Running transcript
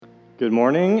Good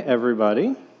morning,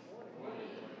 everybody.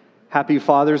 Happy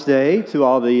Father's Day to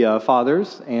all the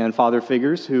fathers and father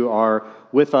figures who are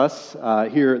with us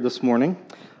here this morning.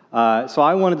 So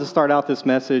I wanted to start out this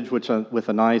message with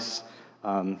a nice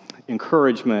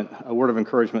encouragement, a word of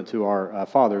encouragement to our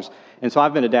fathers. And so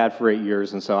I've been a dad for 8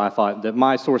 years, and so I thought that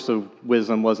my source of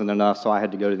wisdom wasn't enough, so I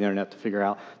had to go to the internet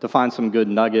to find some good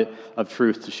nugget of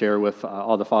truth to share with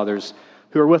all the fathers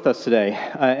who are with us today.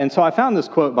 And so I found this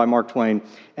quote by Mark Twain,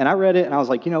 and I read it, and I was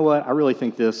like, you know what? I really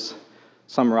think this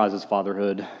summarizes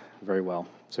fatherhood very well.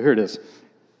 So here it is.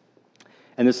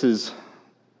 And this is,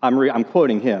 I'm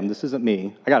quoting him. This isn't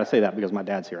me. I got to say that because my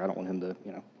dad's here. I don't want him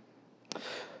to,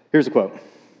 Here's a quote.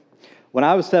 When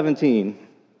I was 17,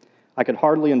 I could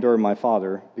hardly endure my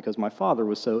father because my father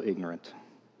was so ignorant.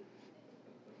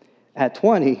 At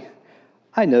 20,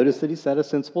 I noticed that he said a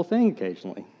sensible thing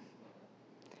occasionally.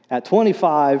 At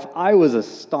 25, I was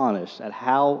astonished at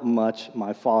how much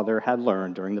my father had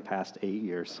learned during the past 8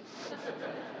 years.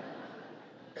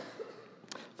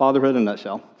 Fatherhood in a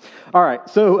nutshell. All right,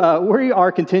 so we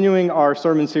are continuing our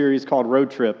sermon series called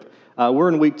Road Trip. We're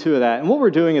in week 2 of that, and what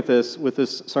we're doing with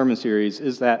this sermon series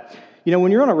is that, when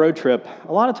you're on a road trip,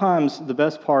 a lot of times the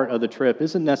best part of the trip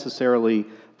isn't necessarily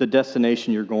the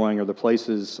destination you're going or the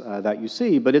places that you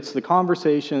see, but it's the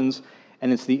conversations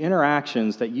and it's the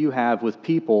interactions that you have with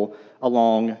people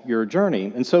along your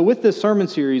journey. And so with this sermon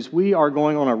series, we are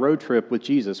going on a road trip with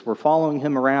Jesus. We're following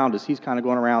him around as he's kind of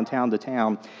going around town to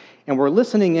town, and we're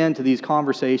listening in to these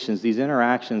conversations, these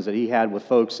interactions that he had with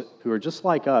folks who are just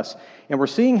like us, and we're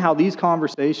seeing how these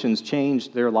conversations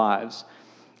changed their lives.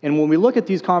 And when we look at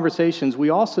these conversations,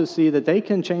 we also see that they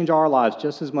can change our lives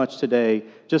just as much today,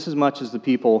 just as much as the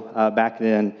people back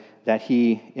then that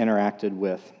he interacted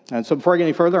with. And so before I get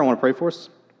any further, I want to pray for us.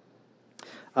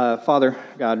 Father,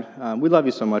 God, we love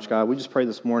you so much, God. We just pray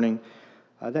this morning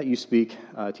that you speak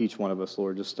to each one of us,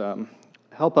 Lord. Just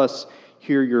help us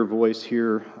hear your voice,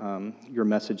 hear your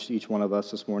message to each one of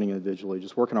us this morning individually.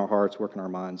 Just work in our hearts, work in our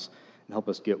minds, and help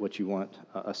us get what you want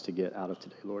us to get out of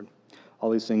today, Lord.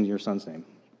 All these things in your Son's name.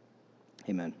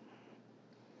 Amen.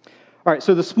 All right,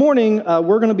 so this morning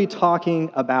we're going to be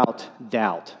talking about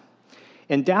doubt.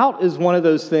 And doubt is one of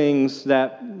those things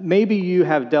that maybe you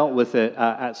have dealt with it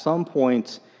at some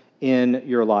point in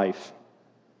your life.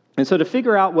 And so to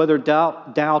figure out whether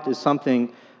doubt is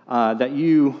something that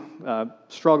you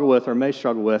struggle with or may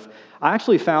struggle with, I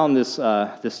actually found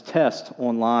this test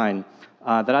online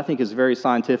that I think is very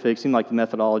scientific. It seemed like the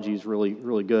methodology is really,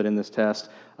 really good in this test.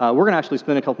 We're going to actually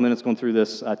spend a couple minutes going through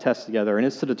this test together, and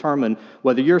it's to determine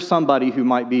whether you're somebody who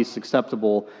might be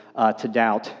susceptible to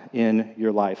doubt in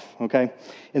your life, okay?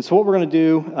 And so what we're going to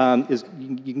do is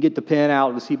you can get the pen out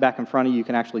of the seat back in front of you. You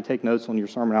can actually take notes on your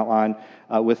sermon outline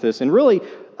with this. And really,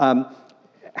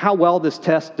 how well this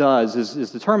test does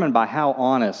is determined by how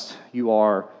honest you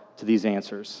are to these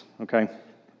answers, okay?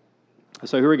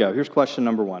 So here we go. Here's question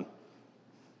number 1.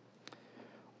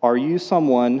 Are you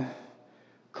someone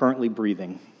currently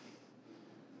breathing?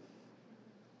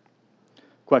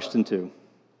 Question 2.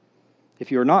 If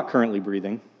you are not currently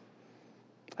breathing,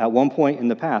 at one point in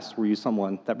the past, were you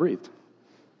someone that breathed?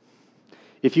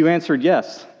 If you answered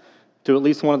yes to at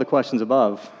least one of the questions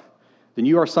above, then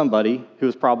you are somebody who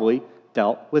has probably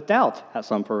dealt with doubt at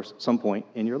some point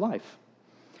in your life.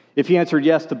 If you answered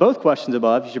yes to both questions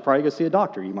above, you should probably go see a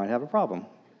doctor. You might have a problem.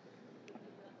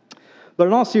 But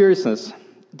in all seriousness,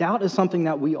 doubt is something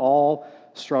that we all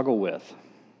struggle with.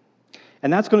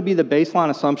 And that's going to be the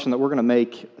baseline assumption that we're going to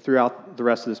make throughout the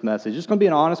rest of this message. It's going to be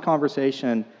an honest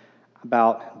conversation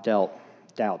about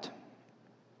doubt.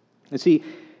 And see,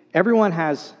 everyone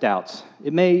has doubts.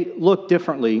 It may look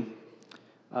differently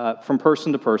from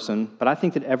person to person, but I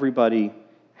think that everybody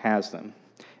has them.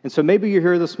 And so maybe you're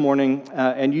here this morning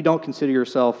and you don't consider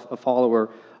yourself a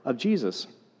follower of Jesus.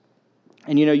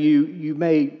 And you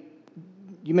may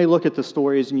look at the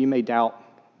stories and you may doubt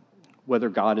whether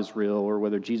God is real or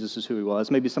whether Jesus is who he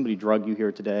was. Maybe somebody drugged you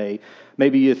here today.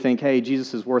 Maybe you think, hey,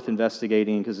 Jesus is worth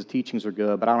investigating because his teachings are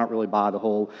good, but I don't really buy the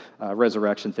whole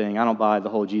resurrection thing. I don't buy the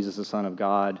whole Jesus the Son of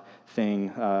God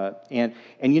thing. And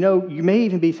you may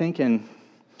even be thinking,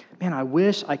 man, I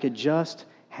wish I could just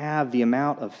have the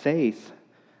amount of faith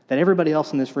that everybody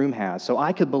else in this room has, so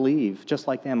I could believe just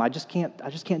like them. I just can't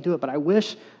do it, but I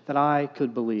wish that I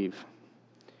could believe.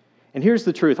 And here's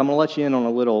the truth. I'm going to let you in on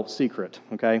a little secret,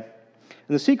 okay?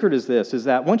 And the secret is this, is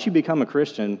that once you become a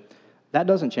Christian, that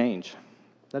doesn't change.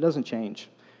 That doesn't change.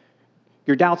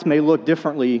 Your doubts may look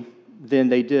differently than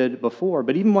they did before,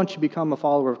 but even once you become a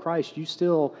follower of Christ, you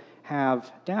still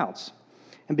have doubts.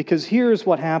 And because here's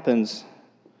what happens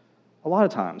a lot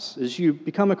of times, is you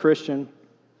become a Christian,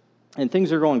 and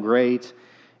things are going great,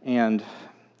 and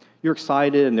you're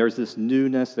excited, and there's this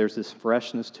newness, there's this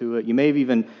freshness to it. You may have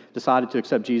even decided to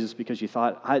accept Jesus because you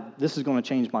thought, this is going to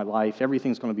change my life.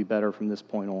 Everything's going to be better from this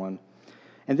point on.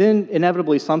 And then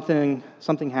inevitably something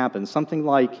happens, something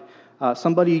like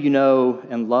somebody you know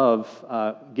and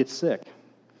love gets sick.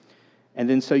 And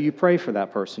then so you pray for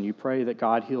that person. You pray that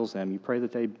God heals them. You pray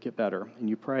that they get better. And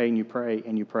you pray and you pray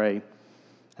and you pray,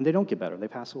 and they don't get better. They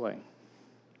pass away.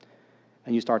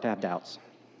 And you start to have doubts.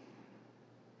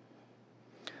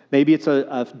 Maybe it's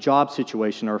a job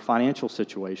situation or a financial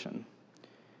situation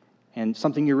and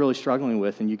something you're really struggling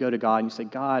with, and you go to God and you say,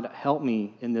 God, help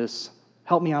me in this.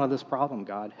 Help me out of this problem,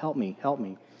 God. Help me, help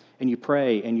me. And you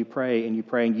pray and you pray and you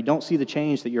pray, and you don't see the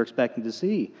change that you're expecting to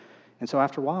see. And so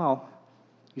after a while,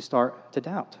 you start to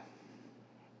doubt.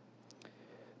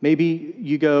 Maybe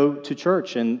you go to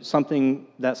church and something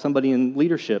that somebody in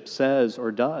leadership says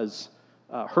or does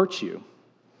hurts you.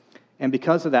 And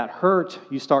because of that hurt,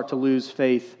 you start to lose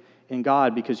faith in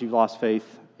God because you've lost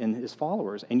faith in His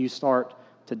followers, and you start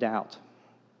to doubt.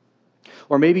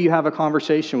 Or maybe you have a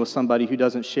conversation with somebody who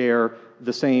doesn't share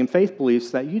the same faith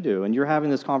beliefs that you do, and you're having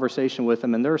this conversation with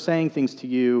them, and they're saying things to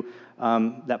you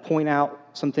that point out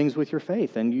some things with your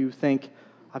faith, and you think,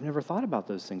 I've never thought about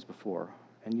those things before,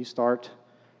 and you start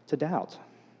to doubt.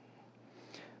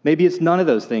 Maybe it's none of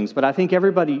those things, but I think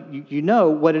everybody, you know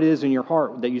what it is in your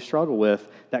heart that you struggle with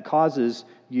that causes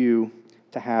you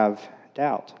to have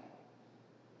doubt.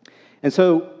 And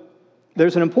so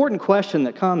there's an important question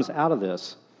that comes out of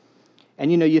this.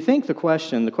 And you think the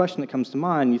question that comes to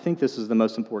mind, you think this is the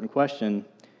most important question,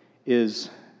 is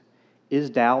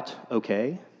doubt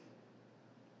okay?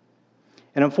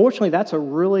 And unfortunately, that's a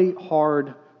really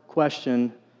hard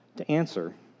question to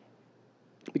answer.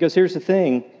 Because here's the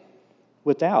thing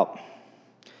with doubt,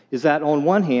 is that on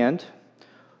one hand,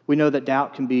 we know that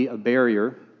doubt can be a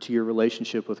barrier to your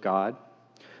relationship with God.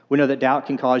 We know that doubt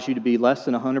can cause you to be less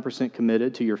than 100%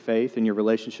 committed to your faith and your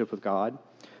relationship with God.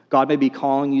 God may be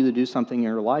calling you to do something in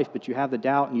your life, but you have the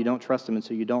doubt and you don't trust Him, and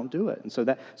so you don't do it. And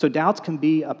so doubts can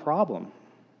be a problem.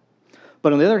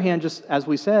 But on the other hand, just as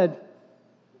we said,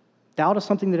 doubt is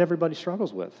something that everybody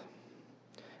struggles with.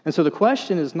 And so the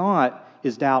question is not,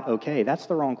 is doubt okay? That's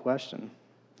the wrong question.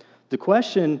 The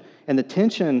question and the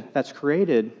tension that's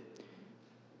created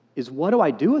is, what do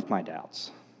I do with my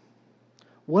doubts?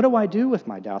 What do I do with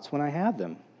my doubts when I have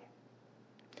them?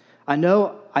 I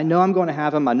know I'm going to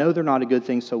have them. I know they're not a good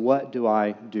thing, so what do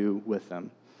I do with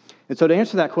them? And so to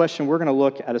answer that question, we're going to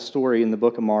look at a story in the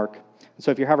book of Mark. And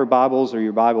so if you have your Bibles or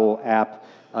your Bible app,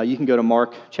 you can go to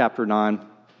Mark chapter 9. And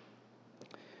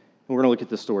we're going to look at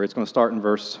this story. It's going to start in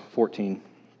verse 14.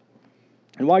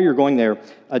 And while you're going there,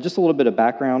 just a little bit of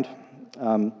background.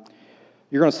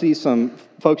 You're going to see some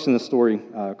folks in this story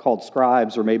called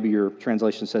scribes, or maybe your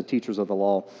translation said teachers of the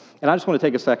law. And I just want to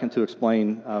take a second to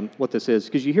explain what this is,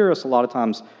 because you hear us a lot of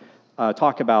times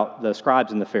talk about the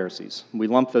scribes and the Pharisees. We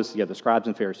lump those together, scribes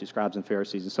and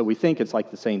Pharisees, and so we think it's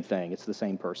like the same thing. It's the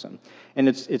same person. And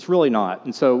it's really not.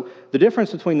 And so the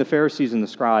difference between the Pharisees and the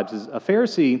scribes is a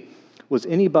Pharisee was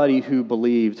anybody who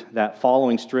believed that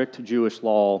following strict Jewish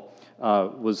law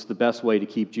was the best way to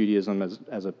keep Judaism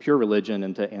as a pure religion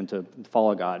and to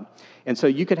follow God. And so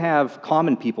you could have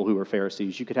common people who were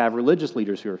Pharisees. You could have religious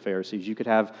leaders who were Pharisees. You could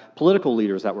have political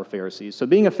leaders that were Pharisees. So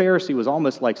being a Pharisee was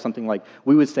almost like something like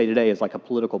we would say today is like a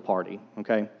political party,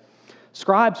 okay?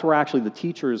 Scribes were actually the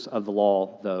teachers of the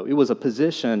law, though. It was a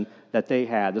position that they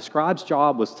had. The scribe's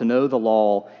job was to know the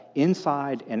law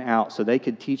inside and out so they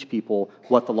could teach people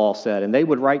what the law said. And they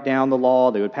would write down the law,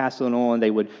 they would pass it on,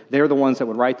 they're the ones that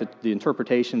would write the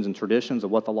interpretations and traditions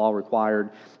of what the law required.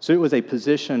 So it was a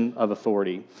position of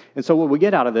authority. And so what we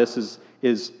get out of this is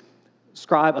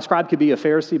a scribe could be a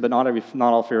Pharisee, but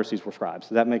not all Pharisees were scribes.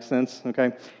 Does that make sense?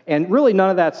 Okay? And really none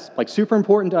of that's like super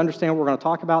important to understand what we're going to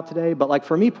talk about today, but like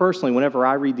for me personally, whenever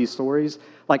I read these stories,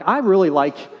 like I really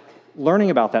like learning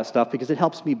about that stuff because it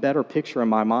helps me better picture in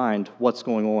my mind what's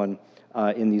going on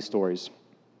in these stories.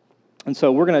 And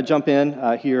so we're going to jump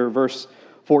in here, verse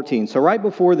 14. So right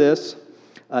before this,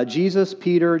 Jesus,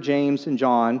 Peter, James, and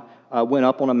John went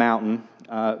up on a mountain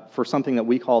for something that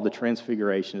we call the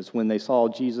Transfiguration. It's when they saw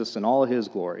Jesus in all of His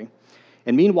glory.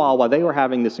 And meanwhile, while they were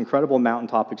having this incredible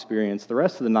mountaintop experience, the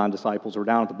rest of the 9 disciples were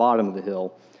down at the bottom of the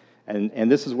hill. And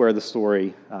this is where the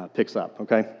story picks up,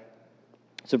 okay?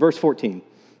 So verse 14,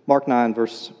 Mark 9,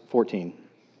 verse 14.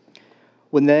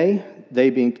 When they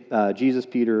being Jesus,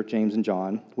 Peter, James, and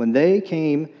John, when they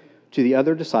came to the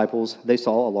other disciples, they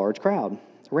saw a large crowd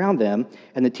around them,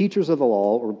 and the teachers of the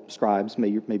law, or scribes,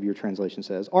 maybe your translation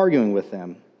says, arguing with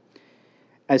them.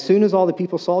 As soon as all the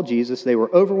people saw Jesus, they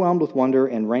were overwhelmed with wonder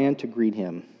and ran to greet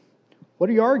Him. What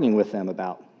are you arguing with them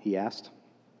about? he asked.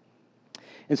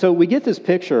 And so we get this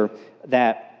picture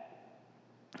that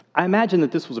I imagine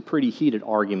that this was a pretty heated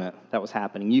argument that was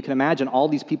happening. You can imagine all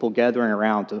these people gathering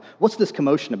around to, what's this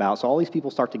commotion about? So all these people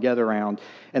start to gather around,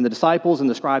 and the disciples and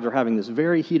the scribes are having this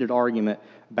very heated argument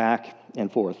back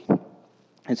and forth.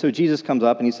 And so Jesus comes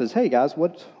up and he says, hey guys,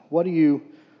 what are you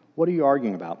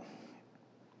arguing about?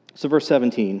 So verse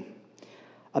 17,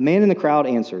 a man in the crowd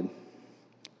answered,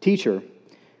 Teacher,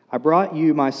 I brought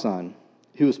you my son,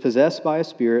 who is possessed by a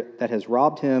spirit that has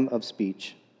robbed him of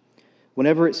speech.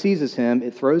 Whenever it seizes him,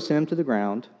 it throws him to the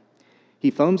ground. He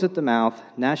foams at the mouth,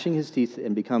 gnashing his teeth,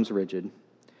 and becomes rigid.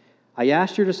 I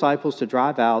asked your disciples to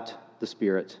drive out the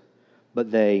spirit,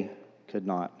 but they could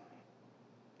not.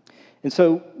 And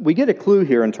so we get a clue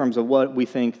here in terms of what we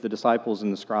think the disciples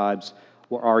and the scribes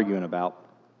were arguing about.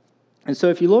 And so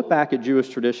if you look back at Jewish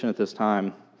tradition at this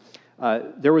time,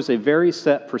 there was a very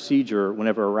set procedure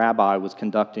whenever a rabbi was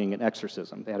conducting an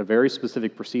exorcism. They had a very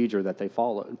specific procedure that they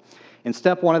followed. And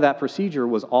step one of that procedure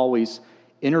was always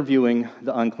interviewing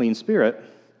the unclean spirit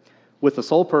with the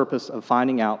sole purpose of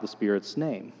finding out the spirit's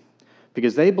name.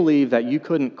 Because they believed that you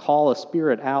couldn't call a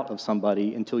spirit out of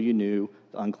somebody until you knew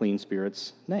the unclean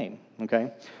spirit's name.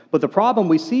 Okay? But the problem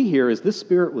we see here is this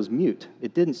spirit was mute.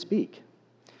 It didn't speak.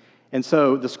 And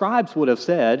so the scribes would have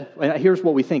said, and here's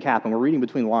what we think happened. We're reading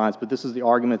between the lines, but this is the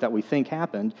argument that we think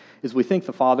happened, is we think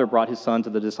the Father brought his son to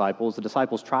the disciples. The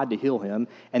disciples tried to heal him,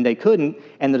 and they couldn't.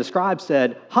 And the scribes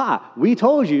said, ha, we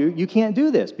told you you can't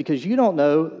do this because you don't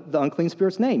know the unclean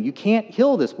spirit's name. You can't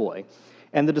heal this boy.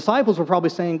 And the disciples were probably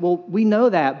saying, well, we know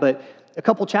that, but a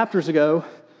couple chapters ago,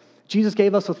 Jesus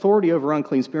gave us authority over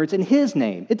unclean spirits in his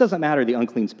name. It doesn't matter the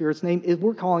unclean spirit's name.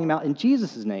 We're calling him out in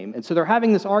Jesus' name. And so they're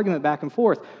having this argument back and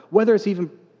forth, whether it's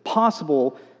even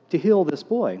possible to heal this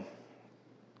boy.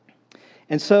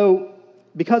 And so,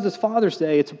 because it's Father's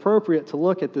Day, it's appropriate to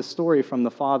look at this story from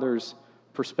the father's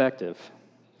perspective.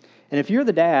 And if you're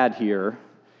the dad here,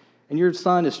 and your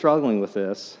son is struggling with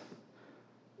this,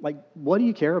 like, what do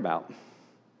you care about?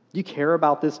 Do you care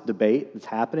about this debate that's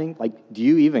happening? Like, do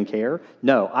you even care?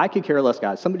 No, I could care less,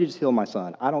 guys. Somebody just heal my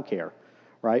son. I don't care,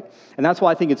 right? And that's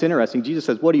why I think it's interesting. Jesus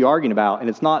says, what are you arguing about? And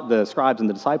it's not the scribes and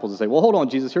the disciples that say, well, hold on,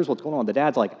 Jesus, here's what's going on. The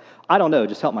dad's like, I don't know,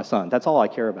 just help my son. That's all I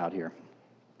care about here.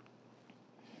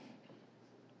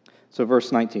 So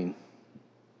verse 19.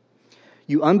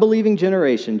 You unbelieving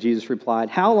generation, Jesus replied,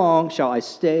 how long shall I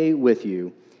stay with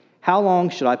you? How long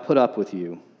should I put up with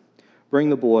you? Bring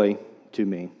the boy to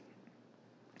me.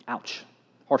 Ouch.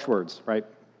 Harsh words, right?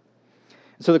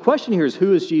 So the question here is,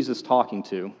 who is Jesus talking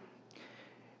to?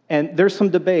 And there's some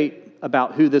debate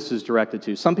about who this is directed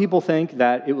to. Some people think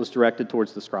that it was directed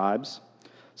towards the scribes.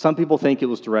 Some people think it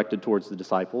was directed towards the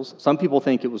disciples. Some people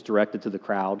think it was directed to the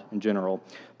crowd in general.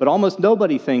 But almost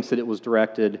nobody thinks that it was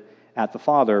directed at the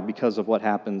Father because of what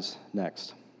happens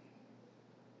next.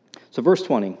 So verse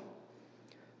 20.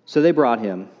 So they brought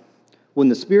him. When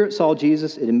the spirit saw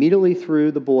Jesus, it immediately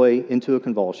threw the boy into a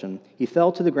convulsion. He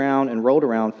fell to the ground and rolled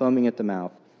around, foaming at the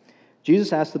mouth.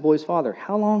 Jesus asked the boy's father,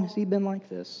 how long has he been like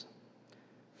this?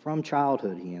 From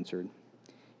childhood, he answered.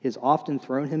 He has often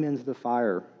thrown him into the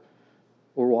fire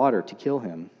or water to kill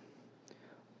him.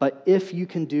 But if you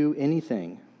can do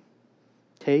anything,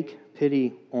 take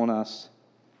pity on us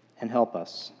and help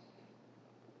us.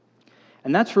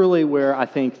 And that's really where I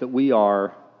think that we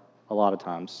are a lot of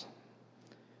times.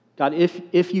 God,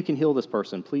 if you can heal this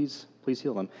person, please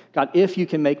heal them. God, if you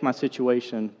can make my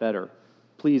situation better,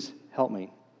 please help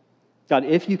me. God,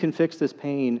 if you can fix this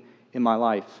pain in my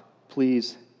life,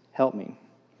 please help me.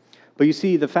 But you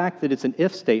see, the fact that it's an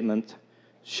if statement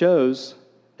shows,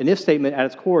 an if statement at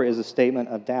its core is a statement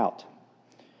of doubt.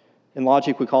 In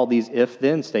logic, we call these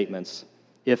if-then statements.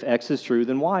 If X is true,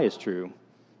 then Y is true.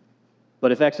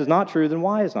 But if X is not true, then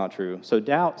Y is not true. So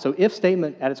if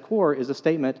statement at its core is a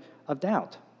statement of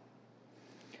doubt.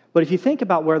 But if you think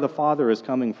about where the Father is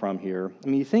coming from here, I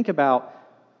mean, you think about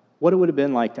what it would have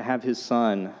been like to have his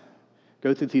son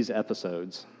go through these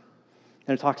episodes.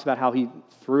 And it talks about how he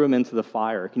threw him into the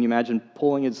fire. Can you imagine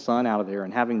pulling his son out of there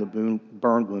and having the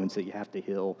burn wounds that you have to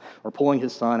heal? Or pulling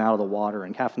his son out of the water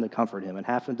and having to comfort him and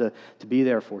having to be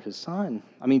there for his son?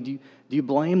 I mean, do you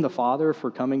blame the Father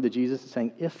for coming to Jesus and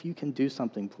saying, if you can do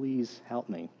something, please help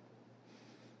me?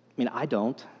 I mean, I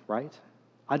don't, right?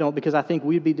 I don't, because I think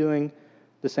we'd be doing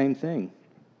the same thing.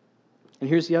 And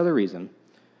here's the other reason.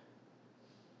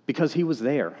 Because he was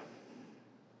there.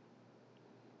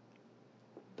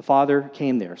 The Father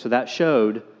came there. So that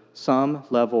showed some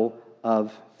level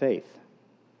of faith.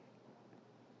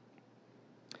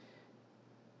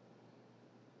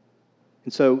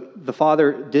 And so the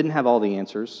Father didn't have all the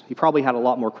answers. He probably had a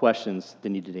lot more questions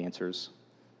than he did answers.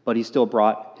 but he still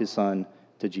brought his son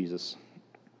to Jesus.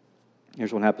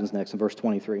 Here's what happens next in verse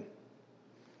 23.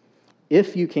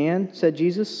 "If you can," said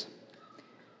Jesus,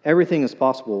 "everything is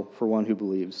possible for one who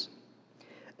believes."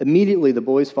 Immediately the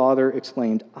boy's father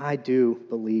exclaimed, "I do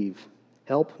believe.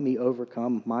 Help me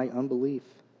overcome my unbelief."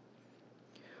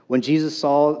 When Jesus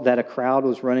saw that a crowd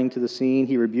was running to the scene,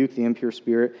 he rebuked the impure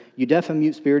spirit. "You deaf and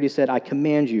mute spirit," he said, "I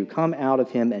command you, come out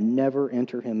of him and never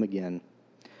enter him again."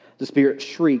 The spirit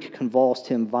shrieked, convulsed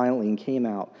him violently, and came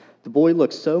out. The boy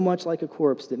looked so much like a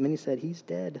corpse that many said, "He's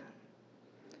dead."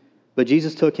 But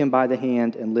Jesus took him by the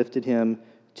hand and lifted him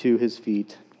to his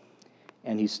feet,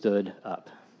 and he stood up.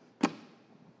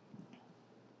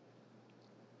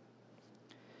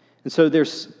 And so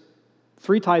there's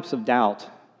three types of doubt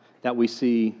that we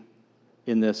see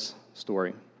in this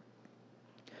story.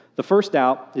 The first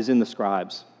doubt is in the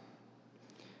scribes.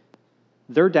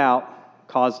 Their doubt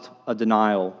caused a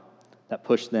denial that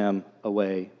pushed them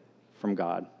away from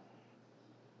God.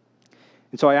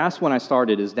 And so I asked when I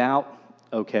started, is doubt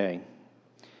okay?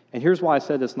 And here's why I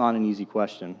said it's not an easy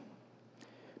question.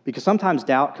 Because sometimes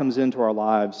doubt comes into our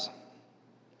lives,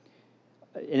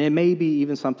 and it may be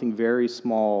even something very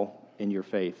small in your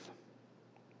faith.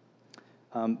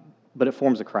 But it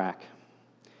forms a crack.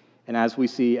 And as we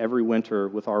see every winter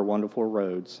with our wonderful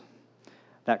roads,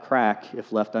 that crack,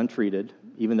 if left untreated,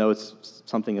 even though it's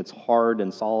something that's hard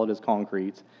and solid as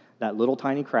concrete, that little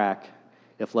tiny crack,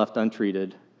 if left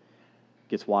untreated,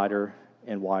 gets wider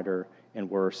and wider and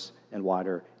worse and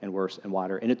wider and worse and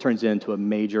wider, and it turns into a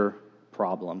major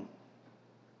problem.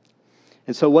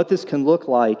 And so what this can look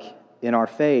like in our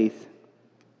faith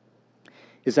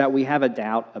is that we have a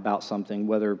doubt about something,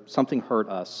 whether something hurt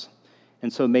us.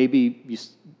 And so maybe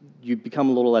you become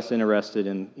a little less interested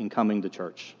in coming to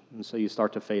church. And so you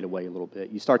start to fade away a little bit.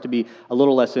 You start to be a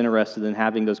little less interested in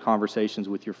having those conversations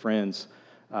with your friends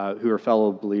who are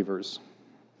fellow believers.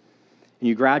 And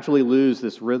you gradually lose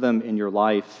this rhythm in your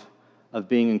life of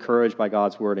being encouraged by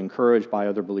God's word, encouraged by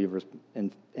other believers,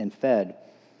 and fed.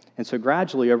 And so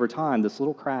gradually, over time, this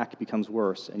little crack becomes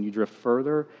worse, and you drift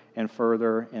further and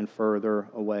further and further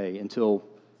away until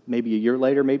maybe a year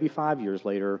later, maybe 5 years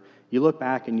later, you look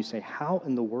back and you say, how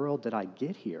in the world did I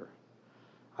get here?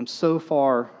 I'm so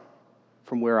far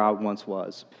from where I once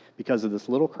was because of this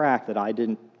little crack that I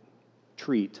didn't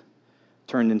treat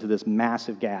turned into this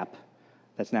massive gap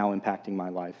that's now impacting my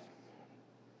life.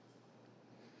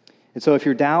 And so if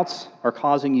your doubts are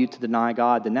causing you to deny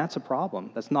God, then that's a problem.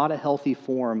 That's not a healthy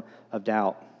form of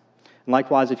doubt. And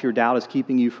likewise, if your doubt is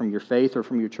keeping you from your faith or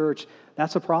from your church,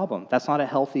 that's a problem. That's not a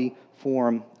healthy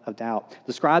form of doubt.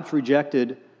 The scribes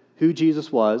rejected who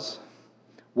Jesus was,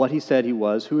 what he said he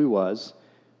was, who he was,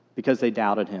 because they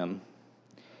doubted him.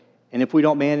 And if we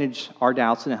don't manage our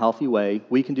doubts in a healthy way,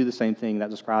 we can do the same thing that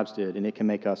the scribes did, and it can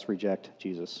make us reject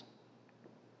Jesus.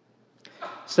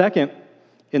 Second,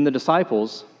 in the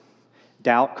disciples,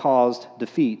 doubt caused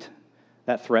defeat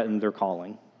that threatened their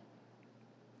calling.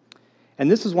 And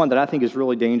this is one that I think is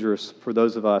really dangerous for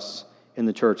those of us in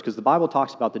the church, because the Bible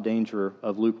talks about the danger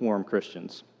of lukewarm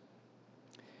Christians.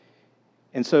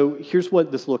 And so here's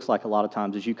what this looks like a lot of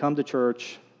times. As you come to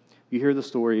church, you hear the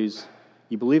stories,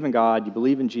 you believe in God, you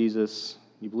believe in Jesus,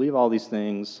 you believe all these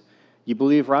things, you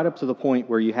believe right up to the point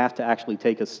where you have to actually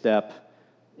take a step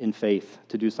in faith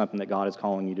to do something that God is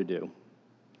calling you to do.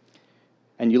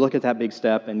 And you look at that big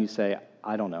step and you say,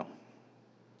 I don't know.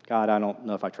 God, I don't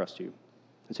know if I trust you.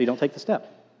 And so you don't take the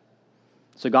step.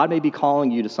 So God may be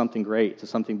calling you to something great, to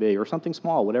something big, or something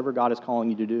small, whatever God is calling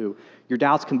you to do. Your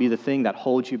doubts can be the thing that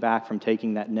holds you back from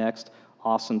taking that next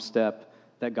awesome step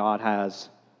that God has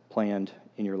planned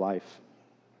in your life.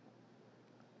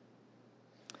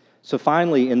 So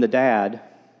finally, in the dad,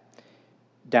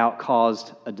 doubt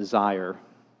caused a desire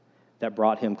that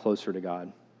brought him closer to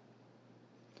God.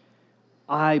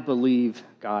 I believe,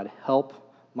 God, help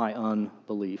my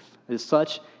unbelief. It is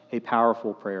such a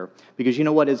powerful prayer. Because you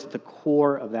know what is at the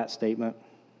core of that statement?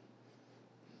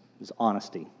 Is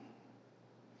honesty.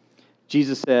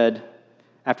 Jesus said,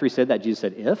 after he said that, Jesus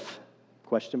said, if?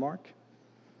 Question mark.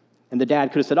 And the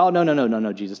dad could have said, oh,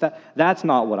 no, Jesus. That's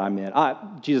not what I meant.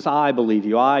 Jesus, I believe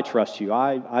you. I trust you.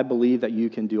 I believe that you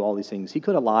can do all these things. He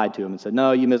could have lied to him and said,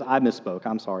 no, I misspoke.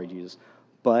 I'm sorry, Jesus.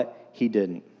 But he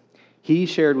didn't. He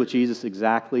shared with Jesus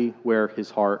exactly where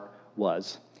his heart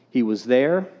was. He was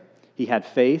there. He had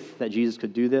faith that Jesus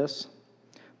could do this,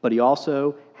 but he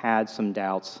also had some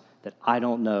doubts that I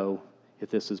don't know if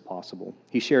this is possible.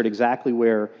 He shared exactly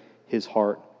where his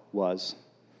heart was.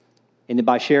 And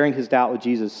by sharing his doubt with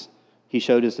Jesus, he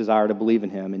showed his desire to believe in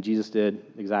him, and Jesus did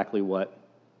exactly what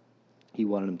he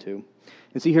wanted him to.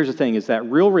 And see, here's the thing, is that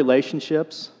real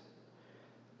relationships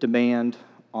demand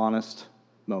honest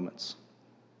moments.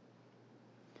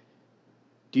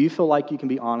 Do you feel like you can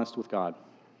be honest with God?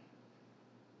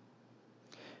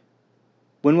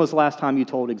 When was the last time you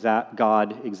told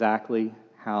God exactly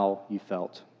how you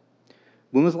felt?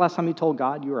 When was the last time you told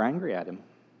God you were angry at him?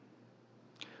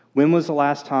 When was the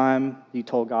last time you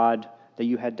told God that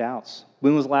you had doubts?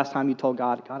 When was the last time you told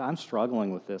God, God, I'm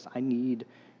struggling with this. I need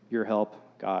your help,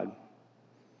 God.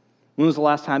 When was the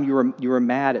last time you were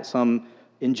mad at some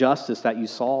injustice that you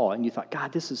saw and you thought,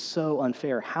 God, this is so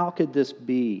unfair. How could this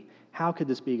be? How could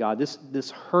this be, God?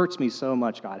 This hurts me so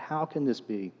much, God. How can this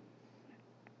be?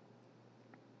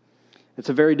 It's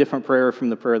a very different prayer from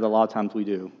the prayer that a lot of times we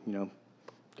do.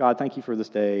 God, thank you for this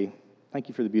day. Thank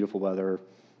you for the beautiful weather.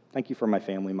 Thank you for my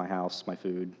family, my house, my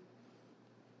food.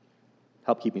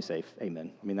 Help keep me safe.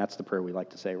 Amen. That's the prayer we like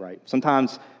to say, right?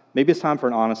 Sometimes, maybe it's time for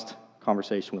an honest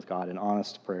conversation with God, an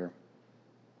honest prayer.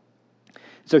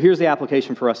 So here's the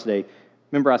application for us today.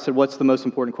 Remember, I said what's the most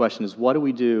important question is what do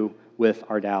we do with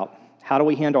our doubt? How do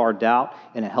we handle our doubt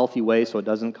in a healthy way so it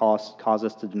doesn't cause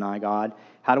us to deny God?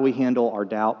 How do we handle our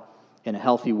doubt in a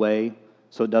healthy way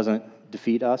so it doesn't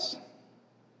defeat us?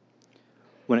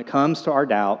 When it comes to our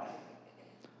doubt,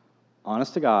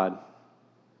 honest to God,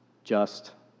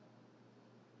 just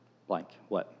blank.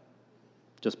 What?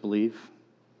 Just believe?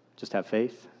 Just have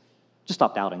faith? Just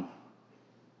stop doubting.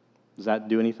 Does that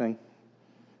do anything?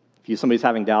 If somebody's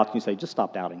having doubts, and you say, just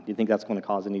stop doubting. Do you think that's going to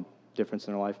cause any difference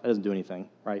in their life? That doesn't do anything,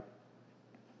 right?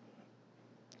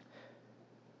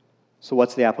 So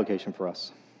what's the application for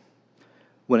us?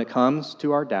 When it comes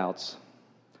to our doubts,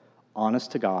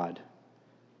 honest to God,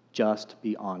 just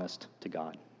be honest to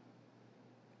God.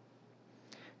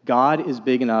 God is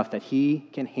big enough that he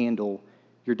can handle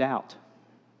your doubt.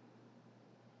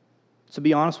 So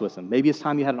be honest with him. Maybe it's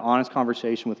time you had an honest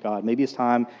conversation with God. Maybe it's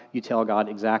time you tell God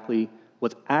exactly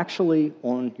what's actually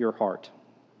on your heart.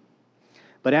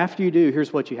 But after you do,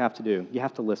 here's what you have to do. You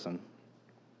have to listen.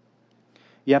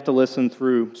 You have to listen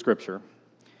through Scripture.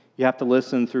 You have to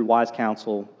listen through wise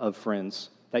counsel of friends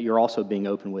that you're also being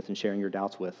open with and sharing your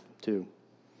doubts with, too.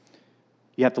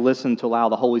 You have to listen to allow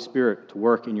the Holy Spirit to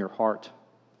work in your heart.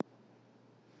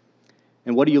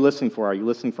 And what are you listening for? Are you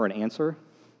listening for an answer?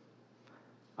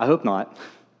 I hope not,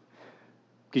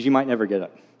 because you might never get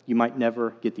it. You might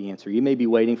never get the answer. You may be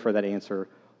waiting for that answer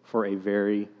for a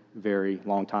very, very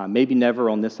long time. Maybe never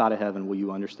on this side of heaven will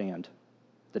you understand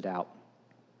the doubt.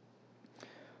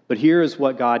 But here is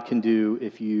what God can do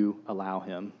if you allow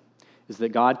him, is that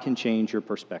God can change your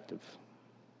perspective.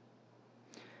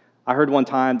 I heard one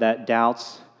time that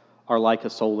doubts are like a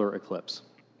solar eclipse.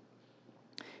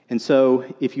 And so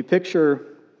if you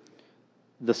picture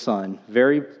the sun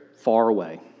very far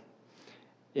away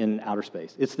in outer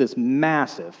space, it's this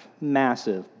massive,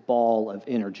 massive ball of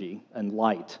energy and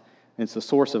light. And it's the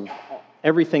source of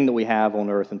everything that we have on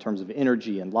Earth in terms of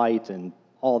energy and light and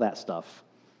all that stuff.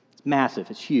 It's massive.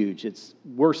 It's huge.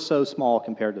 We're so small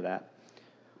compared to that.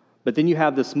 But then you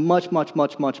have this much, much,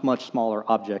 much, much, much smaller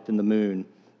object in the moon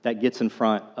that gets in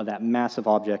front of that massive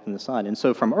object in the sun. And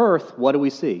so from Earth, what do we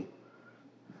see?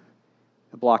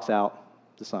 It blocks out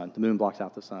the sun. The moon blocks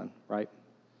out the sun, right?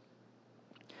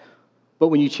 But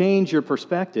when you change your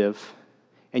perspective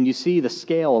and you see the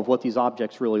scale of what these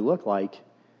objects really look like,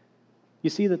 you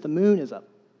see that the moon is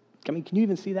can you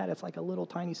even see that? It's like a little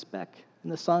tiny speck,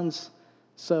 and the sun's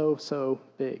so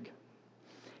big.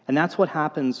 And that's what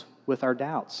happens with our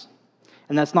doubts.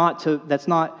 And that's not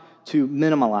to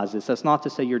minimize this. That's not to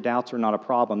say your doubts are not a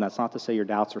problem. That's not to say your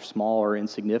doubts are small or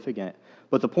insignificant.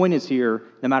 But the point is here,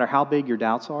 no matter how big your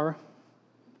doubts are,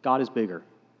 God is bigger.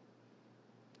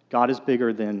 God is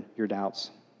bigger than your doubts.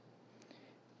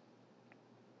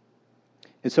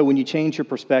 And so when you change your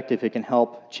perspective, it can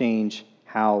help change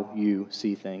how you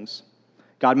see things.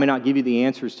 God may not give you the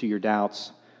answers to your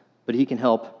doubts, but he can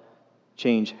help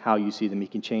change how you see them. He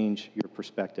can change your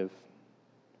perspective.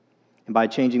 And by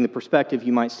changing the perspective,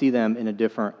 you might see them in a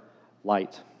different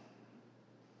light.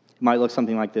 It might look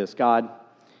something like this: God,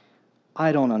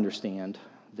 I don't understand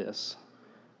this.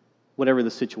 Whatever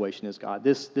the situation is, God,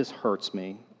 this hurts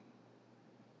me.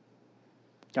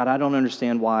 God, I don't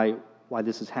understand why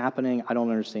this is happening. I don't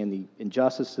understand the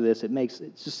injustice to this. It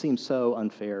just seems so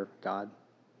unfair, God.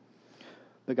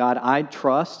 But God, I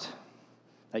trust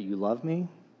that you love me.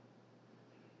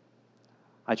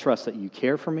 I trust that you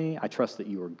care for me. I trust that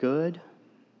you are good.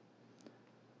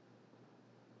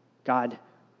 God,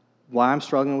 while I'm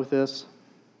struggling with this,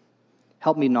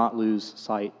 help me not lose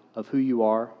sight of who you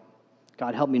are.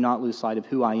 God, help me not lose sight of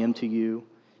who I am to you.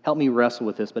 Help me wrestle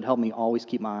with this, but help me always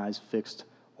keep my eyes fixed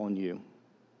on you.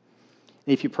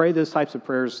 And if you pray those types of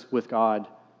prayers with God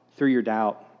through your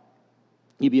doubt,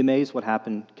 You'd be amazed what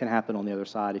can happen on the other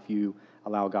side if you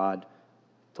allow God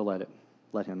to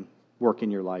let him work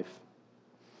in your life.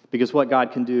 Because what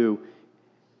God can do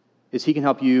is he can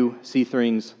help you see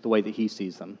things the way that he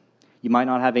sees them. You might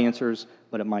not have answers,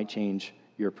 but it might change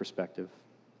your perspective.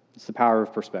 It's the power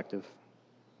of perspective.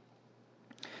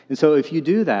 And so if you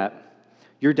do that,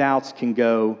 your doubts can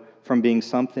go from being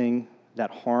something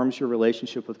that harms your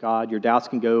relationship with God. Your doubts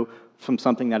can go from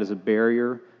something that is a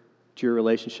barrier to your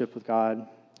relationship with God.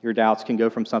 Your doubts can go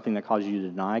from something that causes you to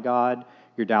deny God.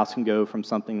 Your doubts can go from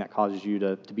something that causes you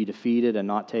to be defeated and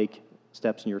not take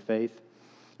steps in your faith.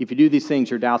 If you do these things,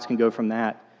 your doubts can go from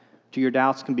that to your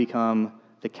doubts can become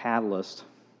the catalyst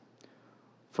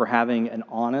for having an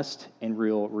honest and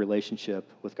real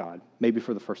relationship with God, maybe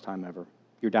for the first time ever.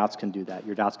 Your doubts can do that.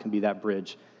 Your doubts can be that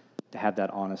bridge to have that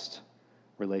honest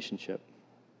relationship.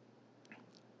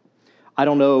 I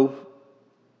don't know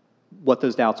what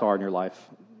those doubts are in your life.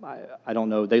 I don't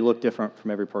know. They look different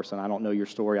from every person. I don't know your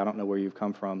story. I don't know where you've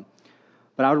come from.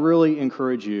 But I would really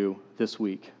encourage you this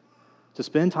week to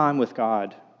spend time with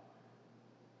God,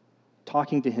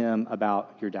 talking to him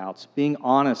about your doubts, being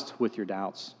honest with your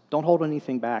doubts. Don't hold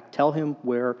anything back. Tell him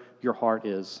where your heart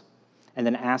is, and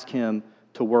then ask him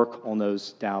to work on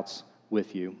those doubts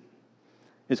with you.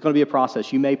 It's going to be a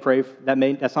process. You may pray,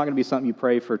 that's not going to be something you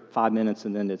pray for 5 minutes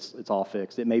and then it's all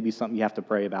fixed. It may be something you have to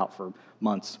pray about for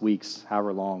months, weeks,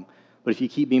 however long. But if you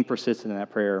keep being persistent in that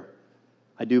prayer,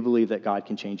 I do believe that God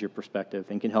can change your perspective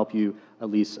and can help you at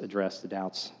least address the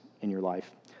doubts in your life.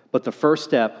 But the first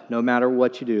step, no matter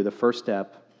what you do, the first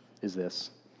step is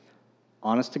this.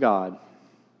 Honest to God,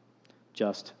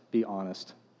 just be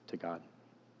honest to God.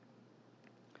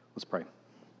 Let's pray.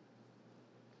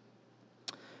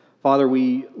 Father,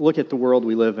 we look at the world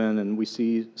we live in and we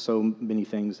see so many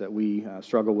things that we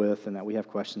struggle with and that we have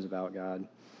questions about, God.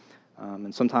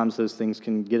 And sometimes those things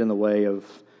can get in the way of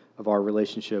our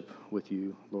relationship with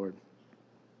you, Lord.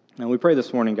 And we pray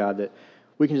this morning, God, that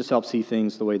we can just help see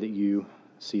things the way that you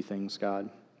see things,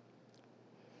 God.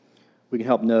 We can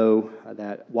help know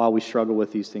that while we struggle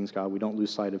with these things, God, we don't lose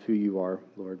sight of who you are,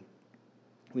 Lord.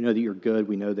 We know that you're good.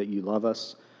 We know that you love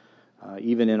us.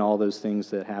 Even in all those things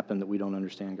that happen that we don't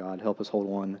understand, God, help us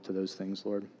hold on to those things,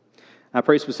 Lord. And I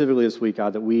pray specifically this week,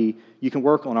 God, that you can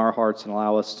work on our hearts and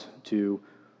allow us to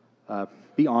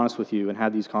be honest with you and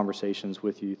have these conversations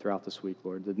with you throughout this week,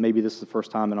 Lord. That maybe this is the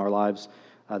first time in our lives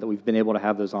that we've been able to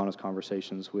have those honest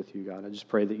conversations with you, God. I just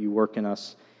pray that you work in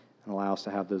us and allow us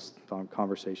to have those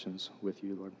conversations with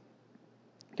you, Lord.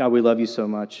 God, we love you so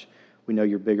much. We know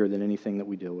you're bigger than anything that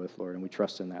we deal with, Lord, and we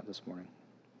trust in that this morning.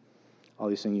 All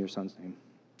these things in your Son's name.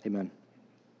 Amen.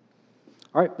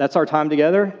 All right, that's our time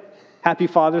together. Happy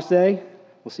Father's Day.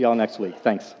 We'll see y'all next week.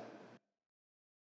 Thanks.